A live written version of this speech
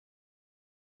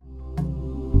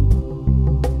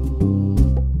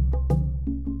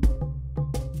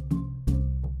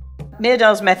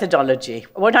Myrdal's methodology.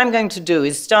 What I'm going to do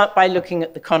is start by looking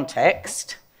at the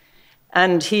context,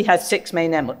 and he has 6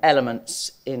 main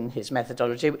elements in his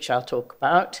methodology, which I'll talk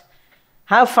about,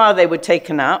 how far they were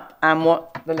taken up, and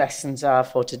what the lessons are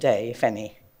for today, if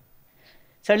any.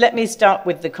 So let me start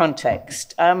with the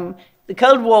context. The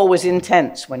Cold War was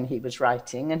intense when he was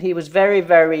writing, and he was very,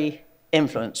 very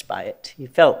influenced by it. He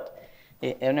felt,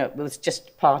 it was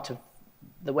just part of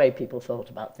the way people thought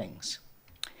about things.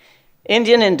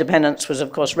 Indian independence was,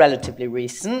 of course, relatively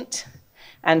recent,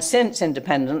 and since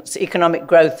independence, economic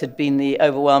growth had been the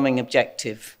overwhelming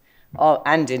objective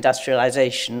and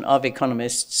industrialization of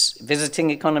economists, visiting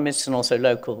economists, and also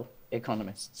local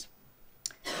economists.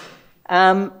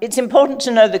 It's important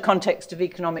to know the context of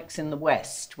economics in the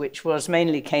West, which was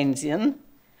mainly Keynesian.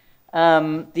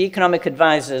 The economic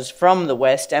advisors from the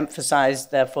West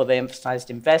emphasized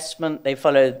investment. They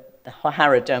followed the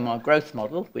Harrod-Domar growth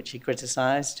model, which he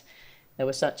criticized. There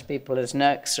were such people as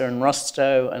Nerkser and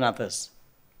Rostow and others.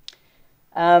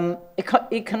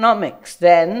 Economics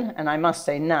then, and I must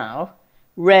say now,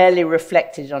 rarely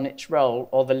reflected on its role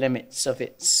or the limits of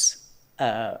its,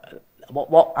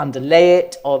 what underlay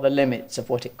it, or the limits of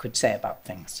what it could say about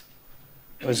things.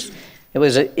 It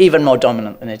was even more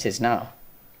dominant than it is now.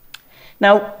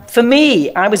 Now, for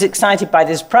me, I was excited by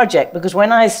this project because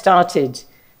when I started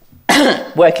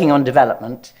working on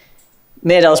development,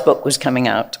 Myrdal's book was coming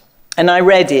out. And I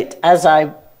read it as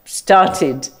I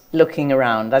started looking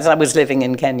around, as I was living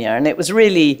in Kenya, and it was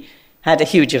really had a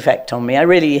huge effect on me. It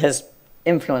really has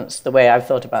influenced the way I've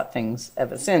thought about things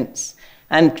ever since.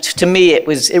 And to me, it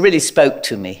really spoke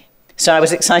to me. So I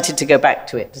was excited to go back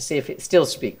to it to see if it still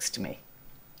speaks to me.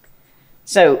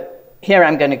 So here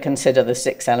I'm going to consider the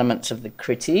 6 elements of the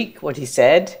critique, what he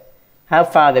said, how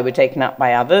far they were taken up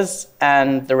by others,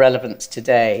 and the relevance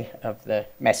today of the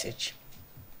message.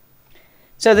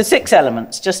 So the 6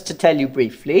 elements, just to tell you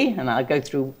briefly, and I'll go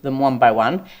through them one by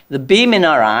one. The beam in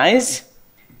our eyes,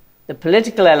 the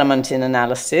political element in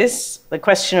analysis, the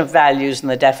question of values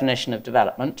and the definition of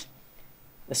development,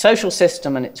 the social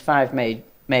system and its 5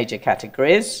 major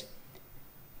categories,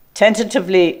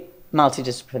 tentatively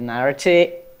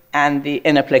multidisciplinarity, and the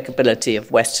inapplicability of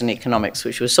Western economics,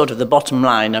 which was sort of the bottom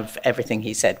line of everything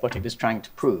he said, what he was trying to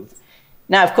prove.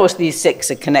 Now, of course, these 6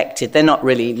 are connected. They're not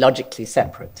really logically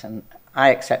separate, and I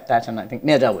accept that, and I think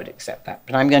Myrdal would accept that,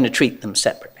 but I'm going to treat them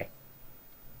separately.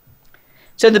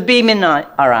 So the beam in our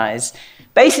eyes,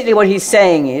 basically what he's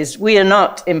saying is we are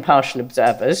not impartial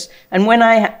observers, and when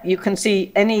you can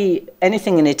see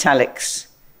anything in italics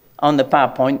on the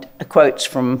PowerPoint are quotes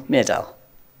from Myrdal.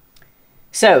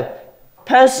 So,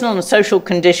 personal and social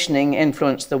conditioning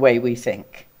influence the way we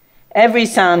think. Every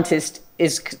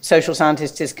social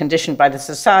scientist is conditioned by the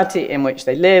society in which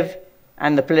they live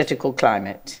and the political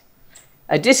climate.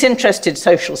 A disinterested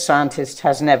social scientist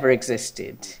has never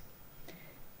existed.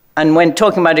 And when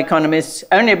talking about economists,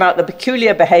 only about the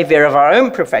peculiar behavior of our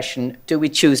own profession do we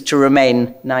choose to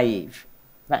remain naive.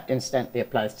 That incidentally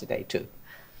applies today too.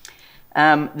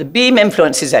 The beam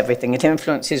influences everything. It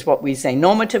influences what we say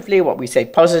normatively, what we say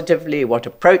positively, what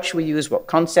approach we use, what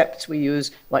concepts we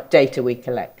use, what data we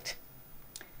collect.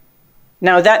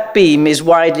 Now, that beam is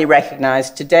widely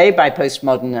recognized today by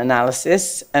postmodern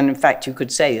analysis, and in fact, you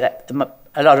could say that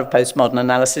a lot of postmodern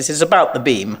analysis is about the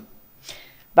beam,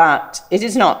 but it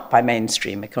is not by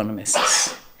mainstream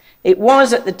economists. It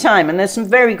was at the time, and there's some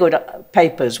very good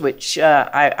papers which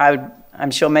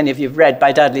I'm sure many of you have read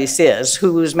by Dudley Sears,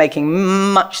 who was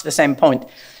making much the same point,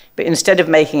 but instead of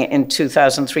making it in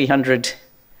 2,300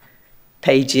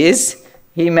 pages,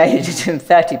 he made it in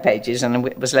 30 pages, and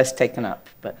it was less taken up,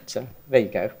 but there you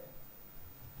go.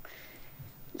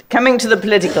 Coming to the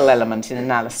political element in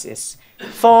analysis,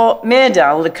 for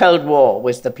Myrdal, the Cold War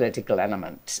was the political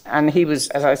element, and he was,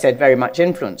 as I said, very much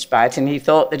influenced by it, and he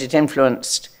thought that it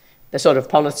influenced the sort of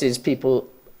policies people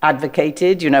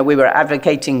advocated. You know, we were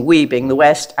advocating, we being the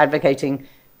West, advocating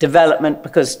development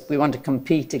because we want to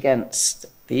compete against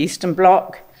the Eastern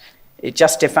Bloc. It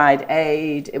justified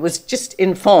aid. It was just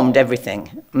informed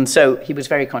everything. And so he was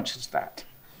very conscious of that.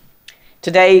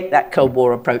 Today, that Cold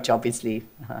War approach, obviously,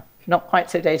 not quite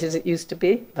so dated as it used to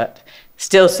be, but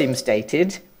still seems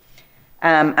dated.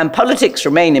 And politics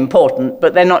remain important,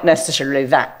 but they're not necessarily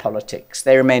that politics.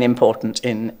 They remain important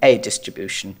in aid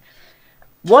distribution.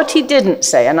 What he didn't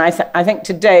say, and I think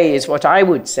today is what I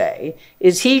would say,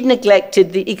 is he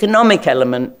neglected the economic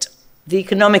element, the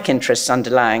economic interests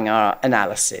underlying our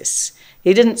analysis.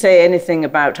 He didn't say anything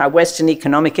about how Western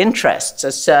economic interests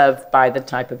are served by the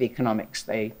type of economics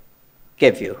they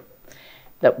give you.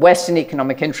 That Western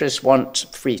economic interests want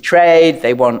free trade,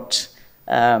 they want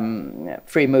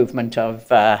free movement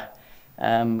of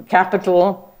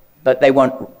capital, but they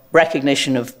want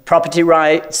recognition of property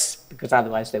rights, because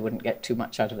otherwise they wouldn't get too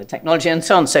much out of the technology, and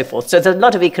so on and so forth. So there's a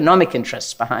lot of economic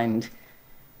interests behind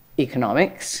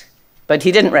economics, but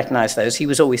he didn't recognize those. He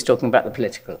was always talking about the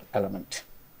political element.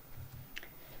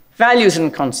 Values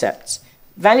and concepts.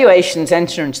 Valuations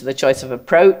enter into the choice of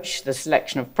approach, the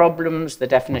selection of problems, the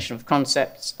definition of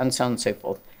concepts, and so on and so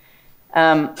forth.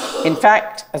 In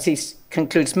fact, as he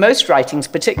concludes, most writings,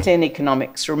 particularly in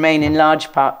economics, remain in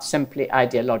large part simply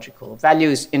ideological.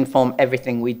 Values inform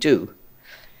everything we do.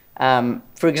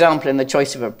 For example, in the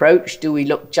choice of approach, do we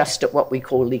look just at what we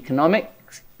call economic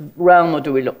realm, or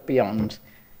do we look beyond?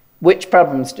 Which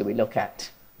problems do we look at?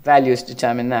 Values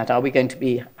determine that. Are we going to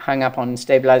be hung up on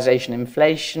stabilization,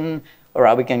 inflation, or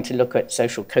are we going to look at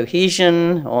social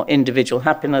cohesion or individual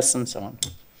happiness and so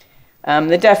on?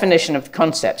 The definition of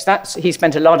concepts, he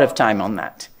spent a lot of time on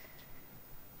that.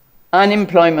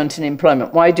 Unemployment and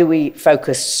employment, why do we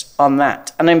focus on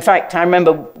that? And in fact, I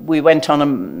remember we went on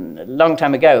a long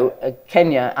time ago, a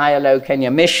ILO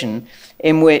Kenya mission,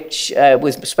 in which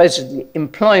was supposedly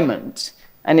employment,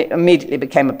 and it immediately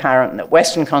became apparent that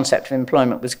Western concept of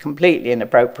employment was completely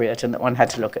inappropriate, and that one had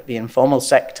to look at the informal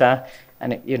sector,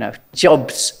 and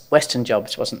jobs, Western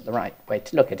jobs wasn't the right way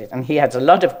to look at it. And he had a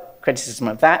lot of criticism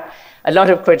of that, a lot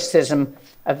of criticism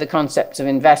of the concepts of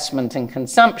investment and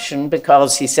consumption,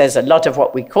 because he says a lot of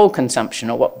what we call consumption,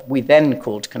 or what we then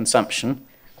called consumption,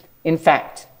 in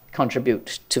fact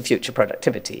contribute to future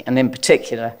productivity, and in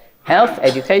particular health,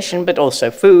 education, but also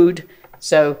food.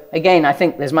 So again, I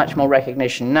think there's much more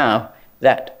recognition now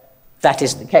that that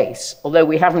is the case. Although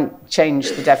we haven't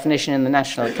changed the definition in the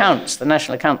national accounts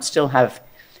still have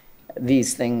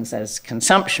these things as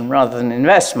consumption rather than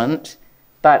investment.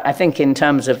 But I think in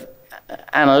terms of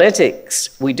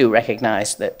analytics, we do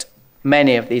recognize that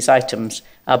many of these items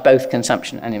are both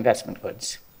consumption and investment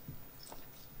goods.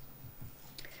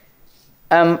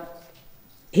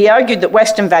 He argued that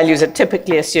Western values are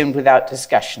typically assumed without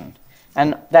discussion,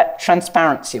 and that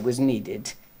transparency was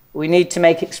needed. We need to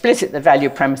make explicit the value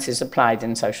premises applied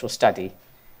in social study,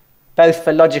 both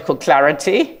for logical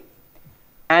clarity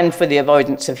and for the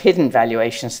avoidance of hidden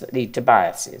valuations that lead to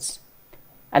biases.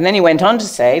 And then he went on to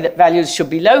say that values should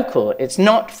be local. It's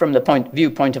not from the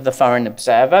viewpoint of the foreign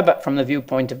observer, but from the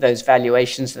viewpoint of those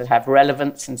valuations that have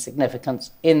relevance and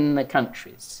significance in the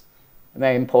countries. A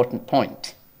very important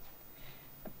point.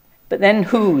 But then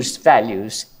whose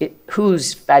values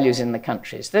in the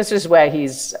countries? This is where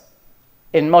he's,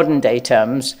 in modern day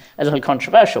terms, a little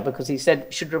controversial, because he said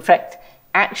it should reflect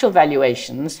actual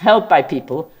valuations held by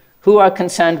people who are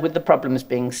concerned with the problems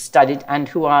being studied and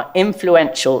who are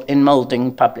influential in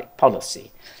moulding public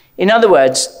policy. In other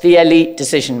words, the elite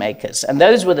decision makers. And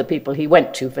those were the people he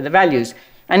went to for the values.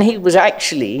 And he was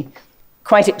actually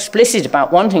quite explicit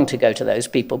about wanting to go to those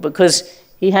people, because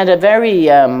he had a very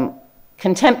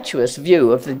contemptuous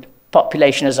view of the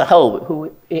population as a whole,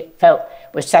 who it felt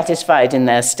were satisfied in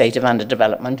their state of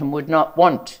underdevelopment and would not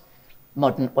want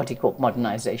what he called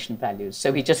modernization values.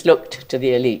 So he just looked to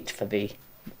the elite for the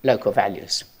local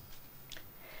values.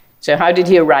 So how did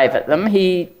he arrive at them?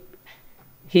 He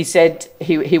said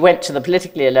he went to the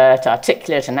politically alert,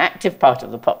 articulate, and active part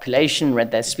of the population,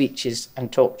 read their speeches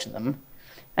and talked to them,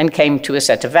 and came to a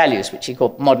set of values, which he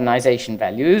called modernization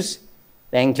values.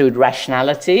 They include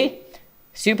rationality,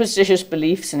 superstitious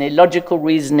beliefs, and illogical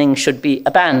reasoning should be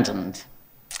abandoned.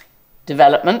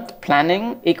 Development,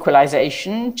 planning,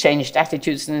 equalization, changed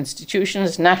attitudes and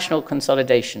institutions, national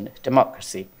consolidation,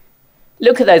 democracy.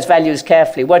 Look at those values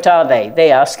carefully. What are they?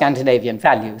 They are Scandinavian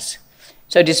values.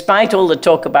 So despite all the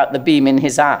talk about the beam in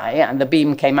his eye, and the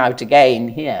beam came out again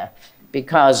here,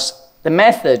 because the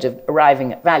method of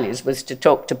arriving at values was to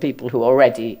talk to people who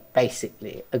already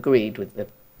basically agreed with the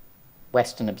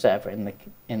Western observer,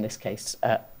 in this case,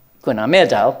 Gunnar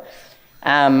Myrdal.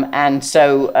 And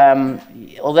so,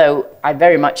 although I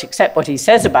very much accept what he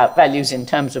says about values in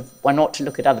terms of one ought to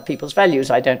look at other people's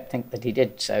values, I don't think that he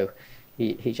did so.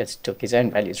 He just took his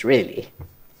own values, really.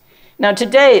 Now,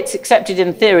 today, it's accepted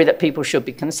in theory that people should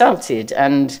be consulted,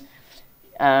 and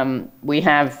we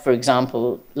have, for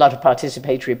example, a lot of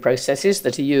participatory processes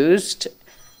that are used.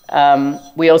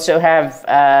 We also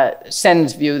have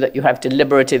Sen's view that you have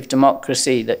deliberative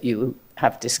democracy, that you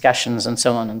have discussions and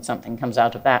so on, and something comes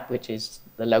out of that, which is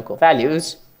the local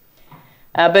values.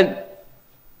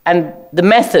 And the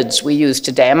methods we use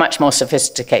today are much more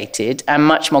sophisticated and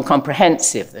much more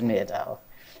comprehensive than Myrdal.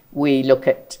 We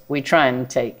try and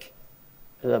take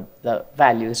the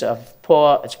values of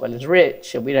poor as well as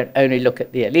rich, and we don't only look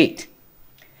at the elite.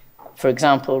 For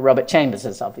example, Robert Chambers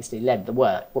has obviously led the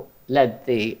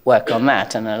work on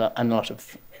that, and a lot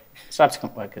of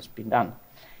subsequent work has been done.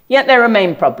 Yet there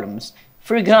remain problems.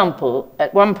 For example,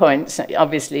 at one point,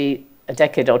 obviously a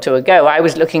decade or two ago, I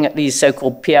was looking at these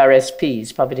so-called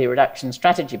PRSPs, Poverty Reduction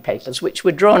Strategy papers, which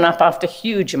were drawn up after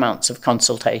huge amounts of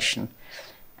consultation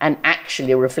and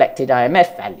actually reflected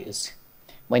IMF values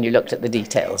when you looked at the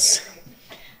details.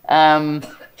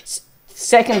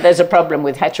 Second, there's a problem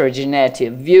with heterogeneity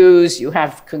of views. You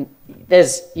have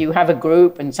a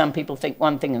group, and some people think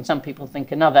one thing and some people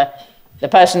think another. The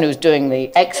person who's doing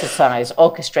the exercise,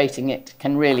 orchestrating it,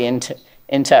 can really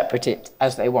interpret it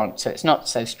as they want, so it's not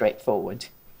so straightforward.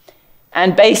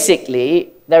 And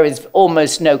basically, there is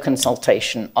almost no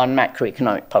consultation on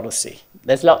macroeconomic policy.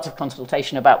 There's lots of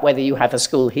consultation about whether you have a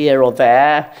school here or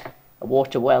there, a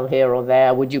water well here or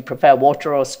there. Would you prefer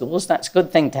water or schools? That's a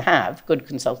good thing to have, good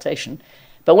consultation.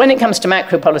 But when it comes to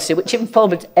macro policy, which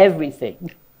involves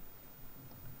everything,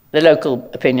 the local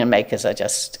opinion makers are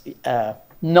just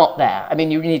not there. I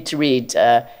mean, you need to read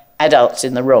Adults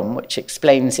in the Room, which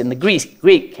explains in the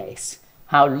Greek case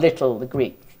how little the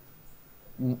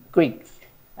Greek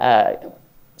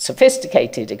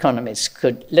sophisticated economists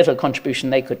little contribution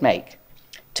they could make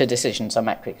to decisions on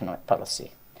macroeconomic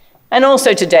policy. And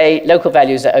also today, local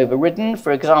values are overridden.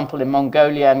 For example, in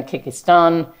Mongolia and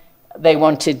Kyrgyzstan, they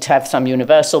wanted to have some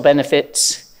universal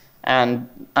benefits, and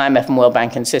IMF and World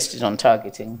Bank insisted on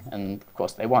targeting, and of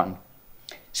course they won.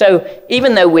 So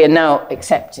even though we're now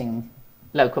accepting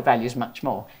local values much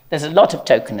more, there's a lot of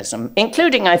tokenism,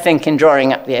 including, I think, in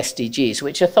drawing up the SDGs,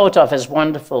 which are thought of as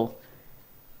wonderful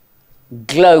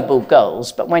global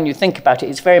goals, but when you think about it,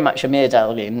 it's very much a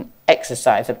Meerdalian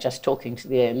exercise of just talking to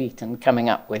the elite and coming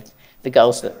up with the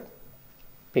goals that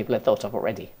people have thought of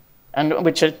already, and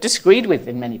which are disagreed with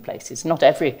in many places. Not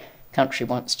every country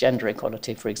wants gender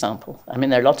equality, for example. I mean,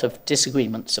 there are a lot of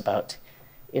disagreements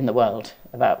in the world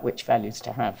about which values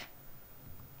to have.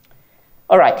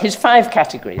 All right, his 5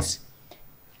 categories.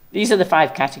 These are the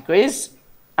 5 categories: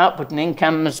 output and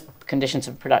incomes, conditions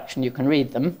of production. You can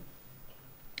read them.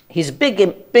 He's a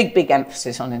big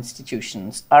emphasis on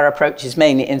institutions. Our approach is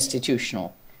mainly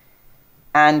institutional.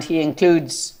 And he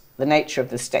includes the nature of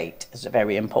the state as a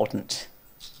very important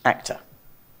actor.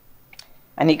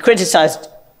 And he criticized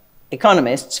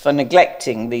economists for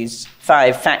neglecting these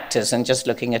 5 factors and just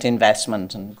looking at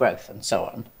investment and growth and so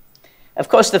on. Of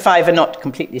course, the 5 are not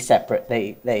completely separate.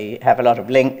 They have a lot of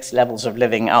links. Levels of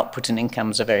living, output and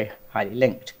incomes are very highly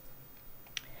linked.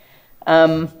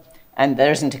 And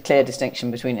there isn't a clear distinction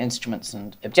between instruments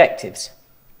and objectives.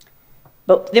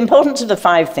 But the importance of the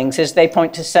 5 things is they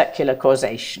point to circular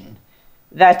causation.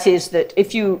 That is that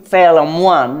if you fail on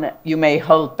one, you may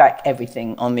hold back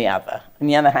everything on the other. On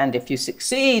the other hand, if you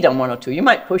succeed on one or two, you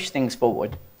might push things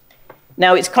forward.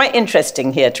 Now, it's quite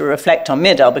interesting here to reflect on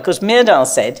Myrdal, because Myrdal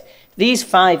said these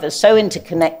 5 are so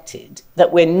interconnected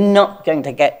that we're not going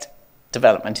to get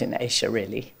development in Asia,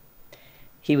 really.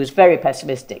 He was very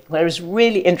pessimistic, whereas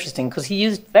really interesting because he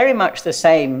used very much the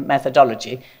same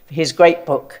methodology for his great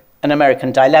book, An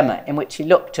American Dilemma, in which he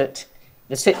looked at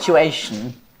the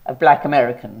situation of black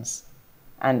Americans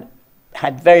and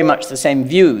had very much the same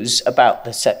views about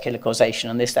the circular causation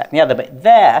and this, that, and the other. But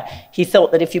there, he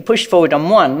thought that if you pushed forward on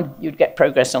one, you'd get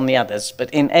progress on the others.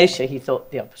 But in Asia, he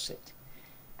thought the opposite.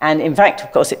 And in fact,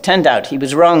 of course, it turned out he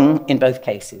was wrong in both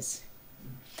cases.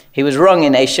 He was wrong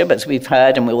in Asia, but as we've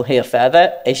heard and we'll hear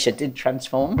further, Asia did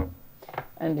transform.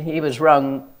 And he was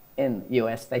wrong in the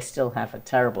US. They still have a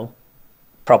terrible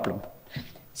problem.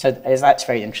 So that's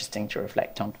very interesting to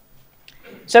reflect on.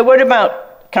 So what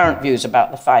about current views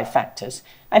about the 5 factors?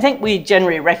 I think we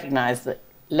generally recognize that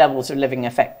levels of living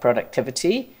affect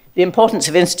productivity. The importance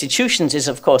of institutions is,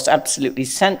 of course, absolutely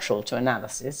central to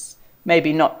analysis.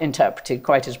 Maybe not interpreted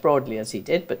quite as broadly as he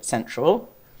did, but central.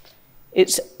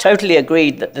 It's totally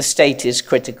agreed that the state is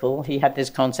critical. He had this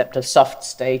concept of soft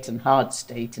state and hard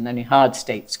state, and only hard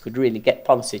states could really get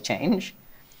policy change.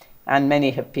 And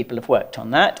many people have worked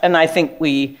on that. And I think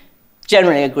we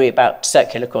generally agree about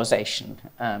circular causation.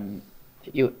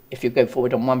 If you go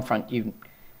forward on one front, you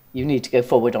need to go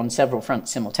forward on several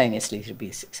fronts simultaneously to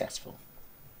be successful.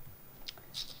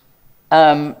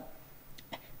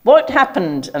 What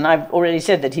happened, and I've already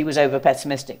said that he was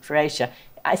over-pessimistic for Asia,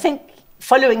 I think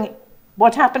following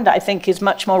what happened, I think, is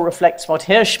much more reflects what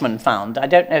Hirschman found. I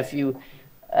don't know if you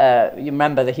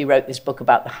remember that he wrote this book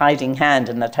about the hiding hand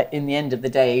and that in the end of the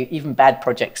day, even bad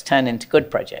projects turn into good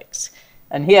projects.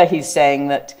 And here he's saying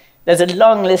that there's a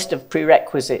long list of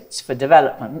prerequisites for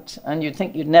development, and you'd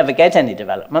think you'd never get any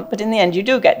development, but in the end you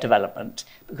do get development,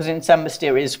 because in some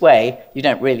mysterious way, you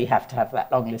don't really have to have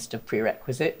that long list of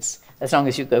prerequisites. As long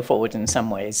as you go forward in some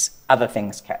ways, other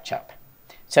things catch up.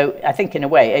 So I think in a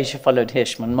way, Asia followed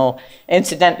Hirschman more.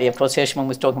 Incidentally, of course, Hirschman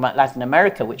was talking about Latin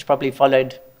America, which probably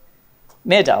followed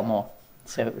Myrdal more.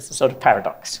 So it was a sort of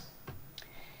paradox.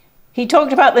 He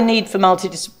talked about the need for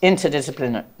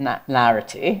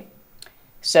interdisciplinarity.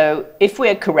 So if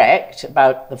we're correct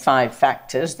about the 5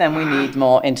 factors, then we need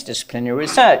more interdisciplinary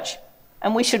research.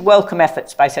 And we should welcome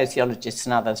efforts by sociologists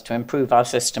and others to improve our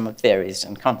system of theories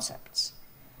and concepts.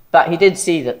 But he did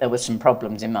see that there were some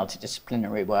problems in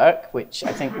multidisciplinary work, which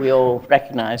I think we all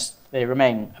recognize they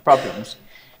remain problems.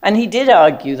 And he did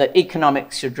argue that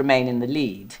economics should remain in the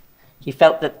lead. He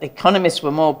felt that economists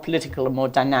were more political and more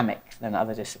dynamic than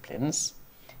other disciplines.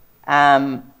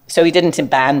 So he didn't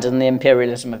abandon the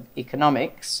imperialism of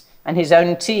economics, and his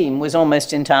own team was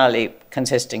almost entirely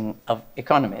consisting of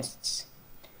economists.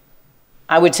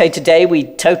 I would say today we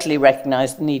totally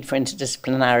recognize the need for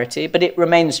interdisciplinarity, but it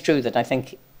remains true that I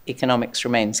think economics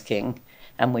remains king,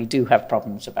 and we do have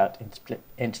problems about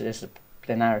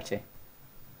interdisciplinarity.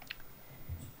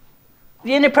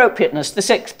 The inappropriateness, the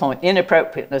 6th point, the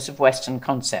inappropriateness of Western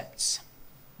concepts.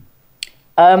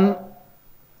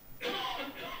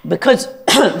 Because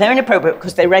they're inappropriate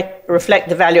because they reflect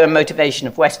the value and motivation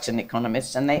of Western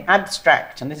economists, and they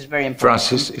abstract, and this is very important.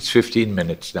 Francis, it's 15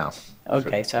 minutes now.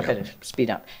 Okay, so I better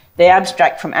speed up. They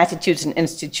abstract from attitudes and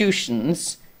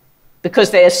institutions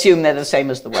because they assume they're the same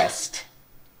as the West.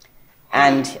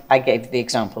 And I gave the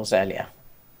examples earlier.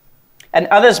 And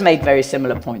others made very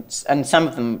similar points, and some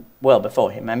of them well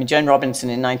before him. I mean, Joan Robinson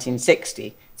in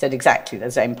 1960 said exactly the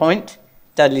same point.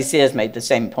 Dudley Sears made the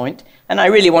same point. And I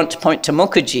really want to point to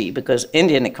Mukherjee, because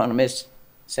Indian economist,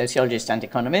 sociologist and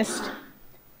economist,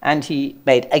 and he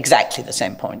made exactly the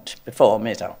same point before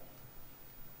Myrdal.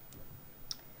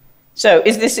 So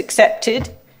is this accepted?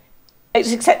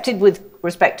 It's accepted with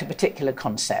respect to particular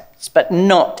concepts, but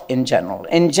not in general.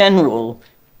 In general,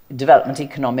 development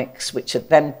economics, which at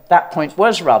that point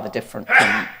was rather different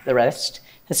from the rest,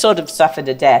 has sort of suffered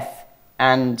a death,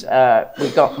 and we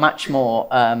got much more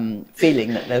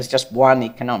feeling that there's just one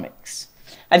economics.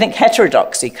 I think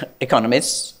heterodox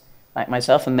economists, like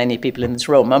myself and many people in this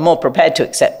room, are more prepared to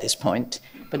accept this point,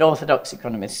 but orthodox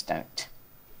economists don't.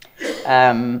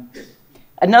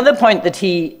 Another point that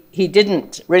he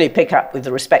didn't really pick up with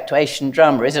respect to Asian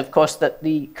drama is, of course, that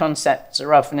the concepts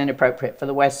are often inappropriate for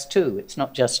the West too. It's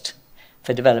not just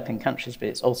for developing countries, but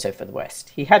it's also for the West.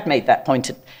 He had made that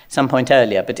point at some point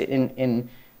earlier, but in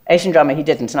Asian drama he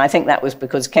didn't, and I think that was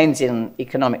because Keynesian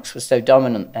economics was so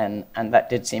dominant then, and that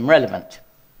did seem relevant.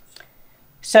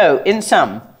 So, in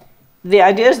sum, the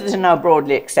ideas that are now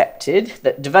broadly accepted,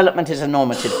 that development is a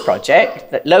normative project,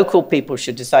 that local people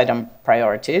should decide on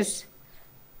priorities,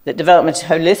 that development is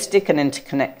holistic and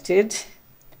interconnected,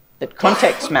 that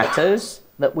context matters,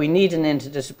 that we need an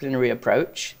interdisciplinary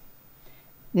approach.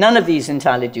 None of these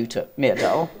entirely due to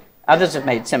Myrdal. Others have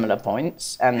made similar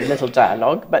points and little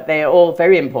dialogue, but they are all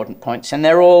very important points, and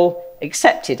they're all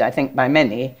accepted, I think, by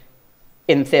many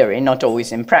in theory, not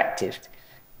always in practice.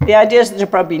 The ideas that are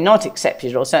probably not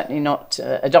accepted, or certainly not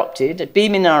adopted,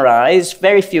 beam in our eyes.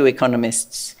 Very few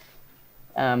economists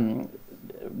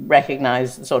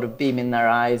recognize the sort of beam in their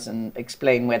eyes and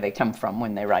explain where they come from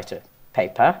when they write a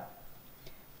paper.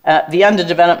 The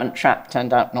underdevelopment trap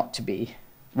turned out not to be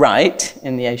right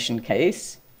in the Asian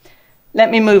case. Let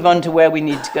me move on to where we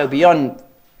need to go beyond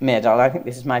Myrdal. I think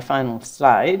this is my final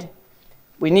slide.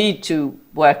 We need to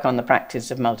work on the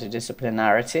practice of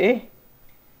multidisciplinarity.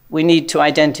 We need to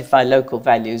identify local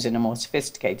values in a more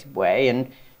sophisticated way,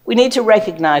 and we need to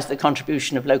recognize the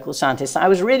contribution of local scientists. I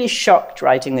was really shocked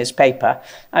writing this paper.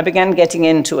 I began getting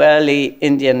into early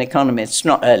Indian economists,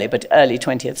 not early, but early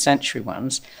 20th century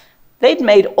ones. They'd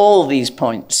made all these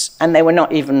points, and they were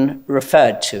not even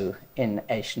referred to in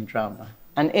Asian drama.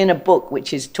 And in a book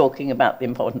which is talking about the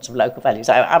importance of local values,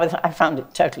 I found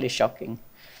it totally shocking.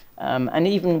 And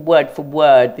even word for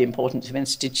word, the importance of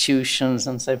institutions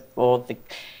and so forth,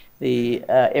 the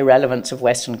irrelevance of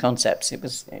Western concepts. It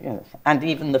was, and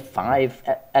even the 5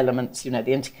 elements, the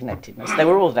interconnectedness, they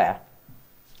were all there.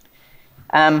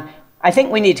 I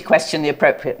think we need to question the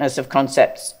appropriateness of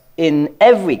concepts in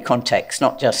every context,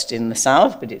 not just in the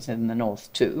South, but it's in the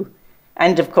North too.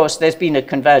 And of course, there's been a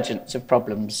convergence of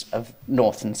problems of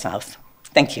North and South.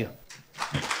 Thank you.